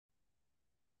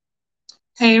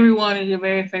Hey everyone, it's your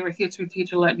very favorite history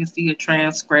teacher. Let me see your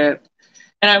transcript.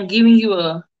 And I'm giving you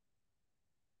a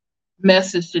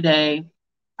message today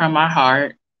from my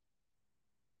heart.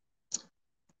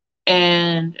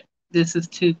 And this is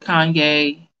to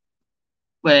Kanye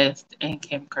West and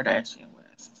Kim Kardashian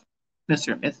West.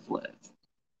 Mr. and Mrs. West.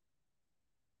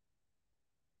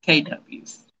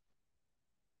 KWs.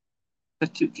 The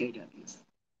two KWs.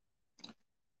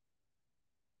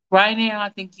 Right now, I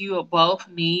think you both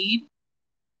need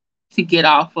to get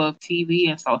off of TV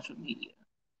and social media,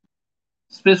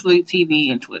 especially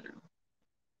TV and Twitter.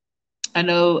 I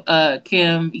know,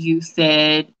 Kim, you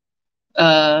said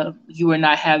you will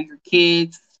not have your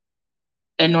kids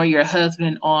and nor your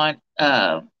husband on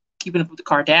keeping up with the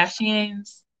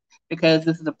Kardashians because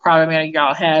this is a problem that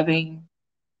y'all having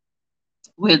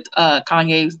with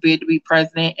Kanye's bid to be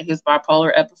president and his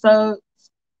bipolar episodes.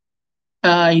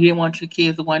 You didn't want your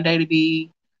kids one day to be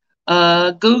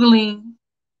Googling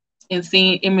and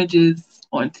seeing images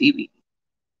on TV.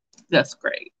 That's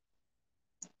great.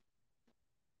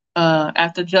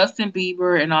 After Justin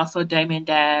Bieber and also Damon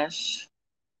Dash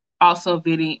also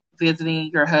visiting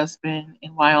your husband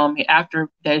in Wyoming after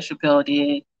Dave Chappelle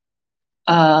did.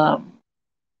 I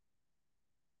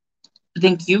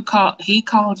think he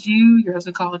called you, your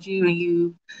husband called you, and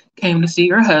you came to see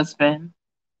your husband.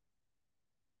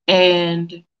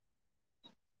 And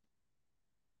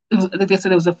like I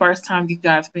said, it was the first time you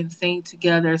guys been seen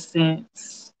together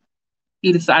since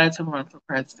he decided to run for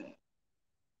president.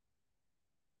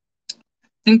 I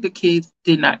think the kids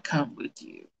did not come with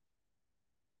you.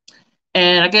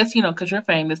 And I guess, because you're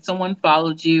famous, someone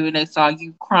followed you and they saw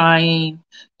you crying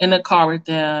in the car with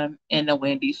them in the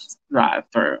Wendy's drive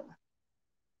through.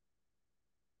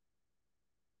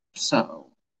 So,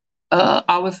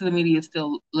 obviously, the media is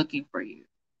still looking for you.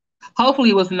 Hopefully,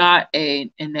 it was not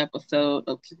an episode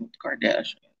of Kim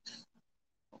Kardashian.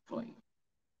 Hopefully.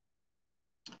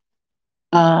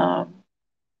 Um,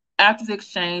 After the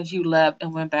exchange, you left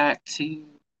and went back to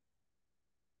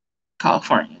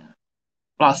California,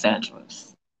 Los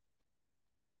Angeles.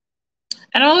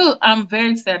 And I'm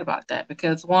very sad about that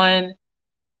because one,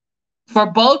 for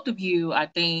both of you, I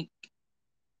think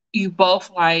you both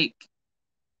like,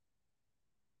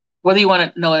 whether you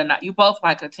want to know it or not, you both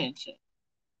like attention.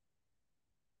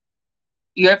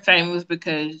 You're famous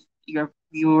because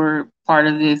you're part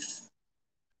of this.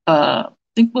 I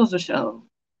think it was a show.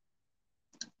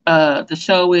 The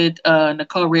show with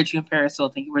Nicole Richie and Paris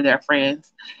Hilton. You were their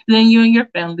friends. And then you and your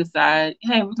family decide,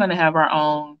 hey, we're going to have our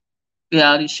own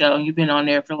reality show. You've been on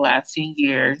there for the last 10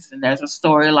 years, and there's a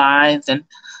storylines and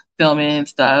filming and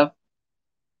stuff.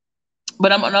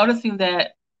 But I'm noticing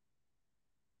that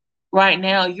right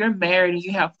now you're married and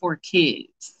you have 4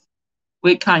 kids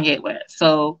with Kanye West.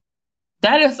 So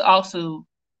that is also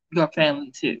your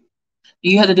family too.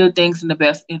 You have to do things in the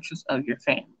best interest of your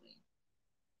family.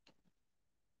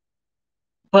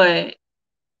 But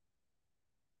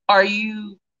are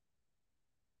you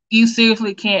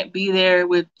seriously can't be there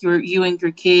with you and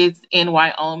your kids in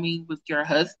Wyoming with your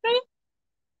husband?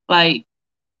 Like,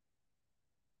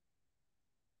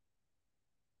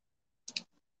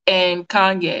 and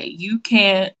Kanye, you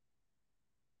can't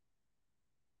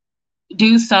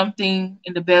do something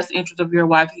in the best interest of your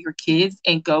wife and your kids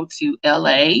and go to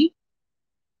LA?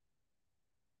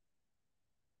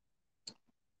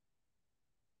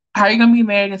 How are you gonna be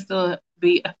married and still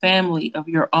be a family of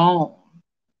your own?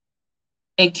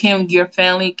 And Kim, your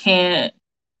family can't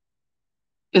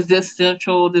is this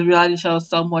central? The reality show is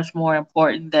so much more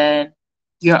important than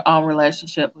your own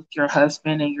relationship with your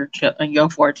husband and your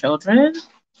 4 children.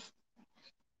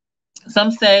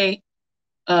 Some say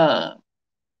uh,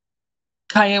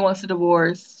 Kanye wants a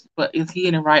divorce, but is he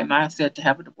in the right mindset to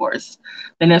have a divorce?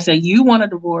 Then they say you want a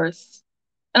divorce,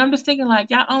 and I'm just thinking like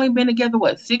y'all only been together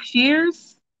what 6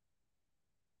 years?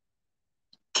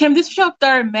 Kim, this is your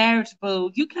third marriage, boo.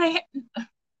 You can't.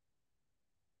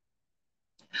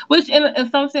 Which in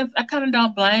some sense I kind of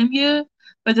don't blame you,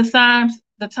 but the time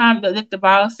that the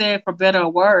Bible said for better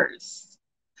or worse.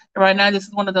 Right now, this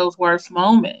is one of those worst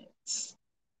moments.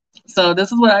 So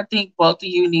this is what I think both of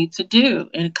you need to do.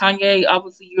 And Kanye,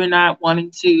 obviously, you're not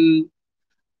wanting to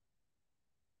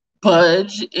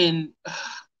budge. And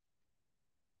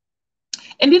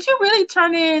did you really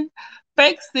turn in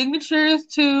fake signatures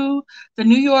to the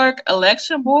New York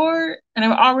election board, and they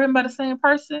were all written by the same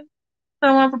person that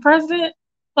run for president?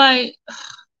 Like,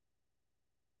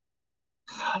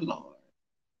 oh Lord.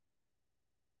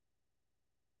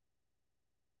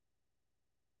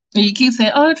 And you keep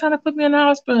saying, "Oh, they're trying to put me in the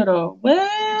hospital."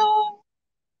 Well,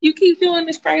 you keep doing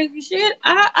this crazy shit.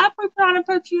 I probably trying to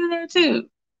put you in there too.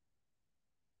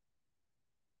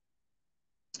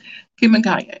 Kim and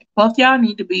Kanye. Both y'all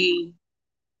need to be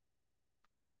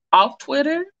off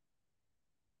Twitter,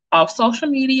 off social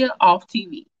media, off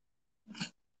TV,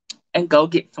 and go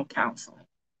get some counseling.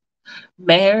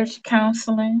 Marriage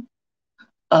counseling,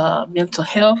 mental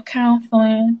health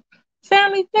counseling,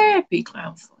 family therapy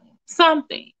counseling,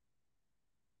 something.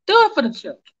 Do it for the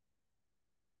children.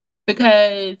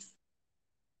 Because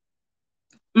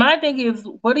my thing is,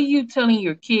 what are you telling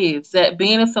your kids? That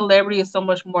being a celebrity is so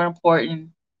much more important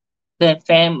than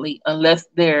family, unless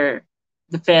the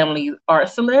family are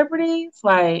celebrities?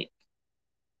 Like,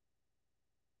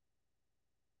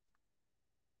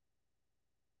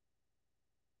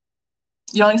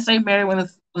 you only stay married when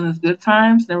it's good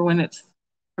times, never when it's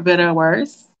for better or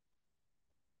worse.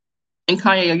 And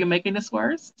Kanye, are you making this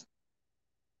worse?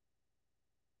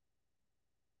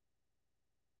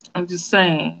 I'm just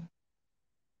saying.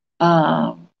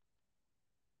 Um,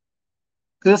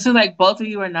 because it seems like both of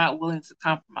you are not willing to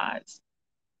compromise.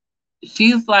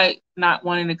 She's like not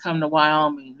wanting to come to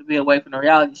Wyoming to be away from the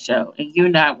reality show, and you're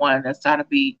not one that's trying to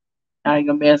be out of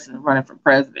your mess and running for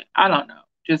president. I don't know.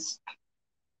 Just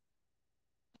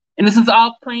and this is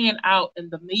all playing out in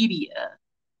the media.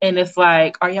 And it's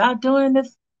like, are y'all doing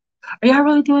this? Are y'all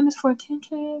really doing this for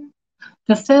attention?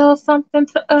 To sell something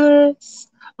to us?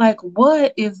 Like,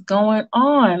 what is going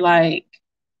on? Like,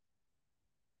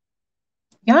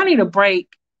 y'all need a break,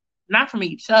 not from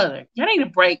each other. Y'all need a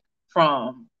break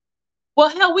from, well,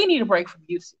 hell, we need a break from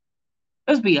you two.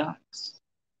 Let's be honest.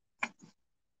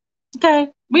 Okay?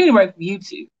 We need a break from you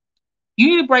two. You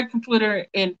need a break from Twitter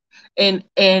and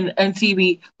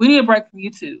TV. We need a break from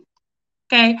you two.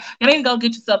 Okay? You need to go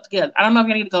get yourself together. I don't know if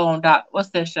you need to go on what's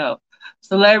that show?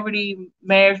 Celebrity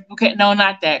Marriage. Okay, no,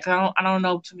 not that. Cause I don't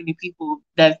know too many people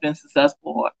that's been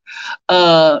successful.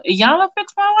 If y'all don't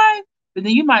fix my life, but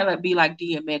then you might like be like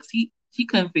DMX. He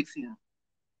couldn't fix him.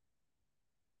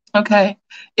 Okay,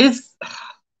 it's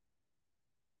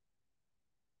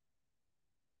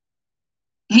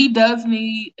he does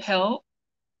need help.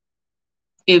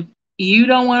 If you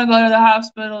don't want to go to the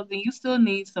hospital, then you still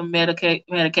need some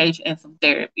medication and some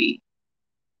therapy.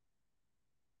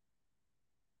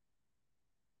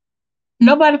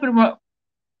 Nobody for the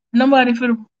nobody for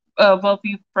the vote for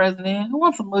you for president. Who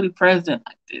wants a moody president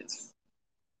like this?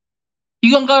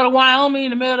 You gonna go to Wyoming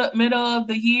in the middle of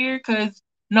the year because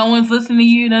no one's listening to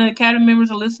you, none of the academy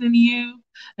members are listening to you.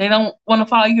 They don't want to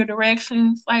follow your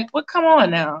directions. Like, what? Come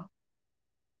on now.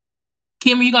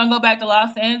 Kim, you gonna go back to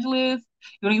Los Angeles?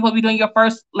 You supposed to be doing your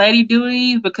first lady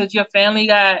duties because your family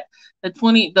got the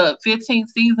 15th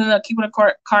season of Keeping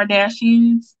the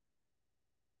Kardashians.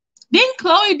 Didn't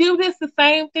Chloe do this the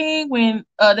same thing when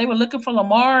they were looking for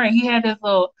Lamar and he had this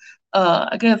little,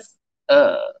 I guess,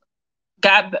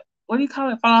 got what do you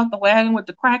call it? Fall off the wagon with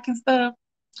the crack and stuff.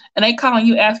 And they calling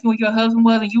you asking where your husband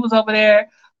was, and you was over there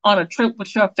on a trip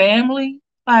with your family.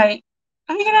 Like,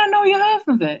 how you not know where your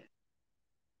husband's at?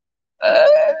 Uh,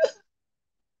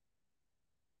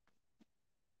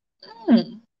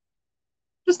 hmm.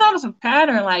 Just notice a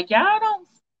pattern. Like, y'all don't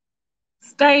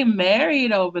stay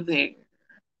married over there.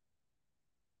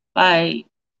 Like,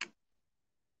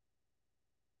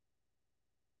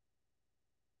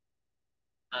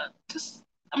 just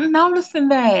I'm noticing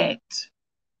that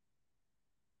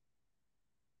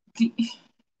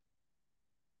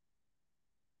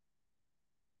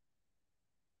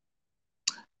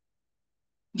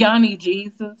y'all need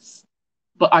Jesus,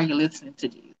 but are you listening to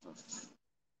Jesus?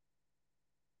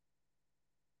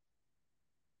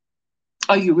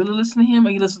 Are you really listening to him, or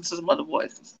are you listening to some other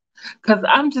voices? Because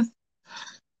I'm just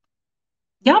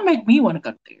y'all make me want to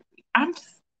go to therapy. I'm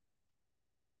just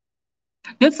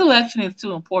this election is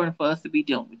too important for us to be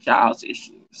dealing with y'all's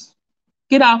issues.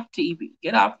 Get off TV.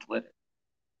 Get off Twitter.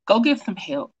 Go get some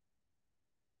help.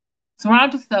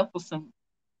 Surround yourself with some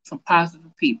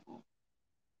positive people.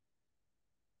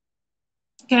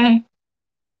 Okay?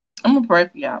 I'm gonna pray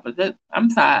for y'all, but I'm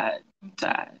tired. I'm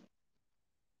tired.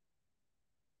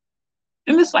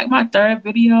 And it's like my third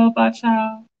video about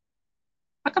y'all.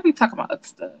 I could be talking about other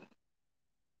stuff.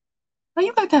 But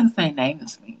you guys have the same name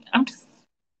as me. I'm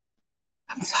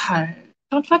tired.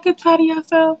 Don't y'all get tired of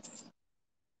yourselves?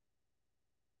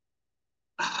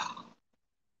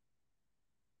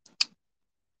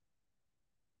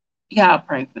 Y'all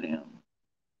pray for them,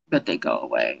 but they go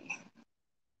away.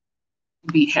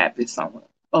 Be happy somewhere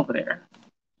over there.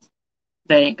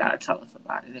 They ain't gotta tell us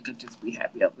about it. They could just be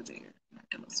happy over there. Not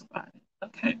tell us about it.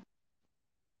 Okay.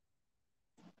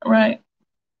 All right.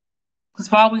 Because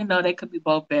for all we know, they could be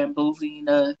both bamboozling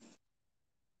us,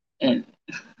 and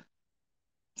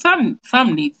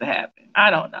something needs to happen. I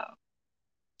don't know.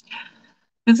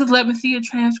 This is Let Me See Your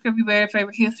Transcript, your very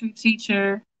favorite history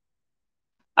teacher.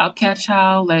 I'll catch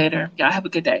y'all later. Y'all have a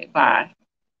good day. Bye.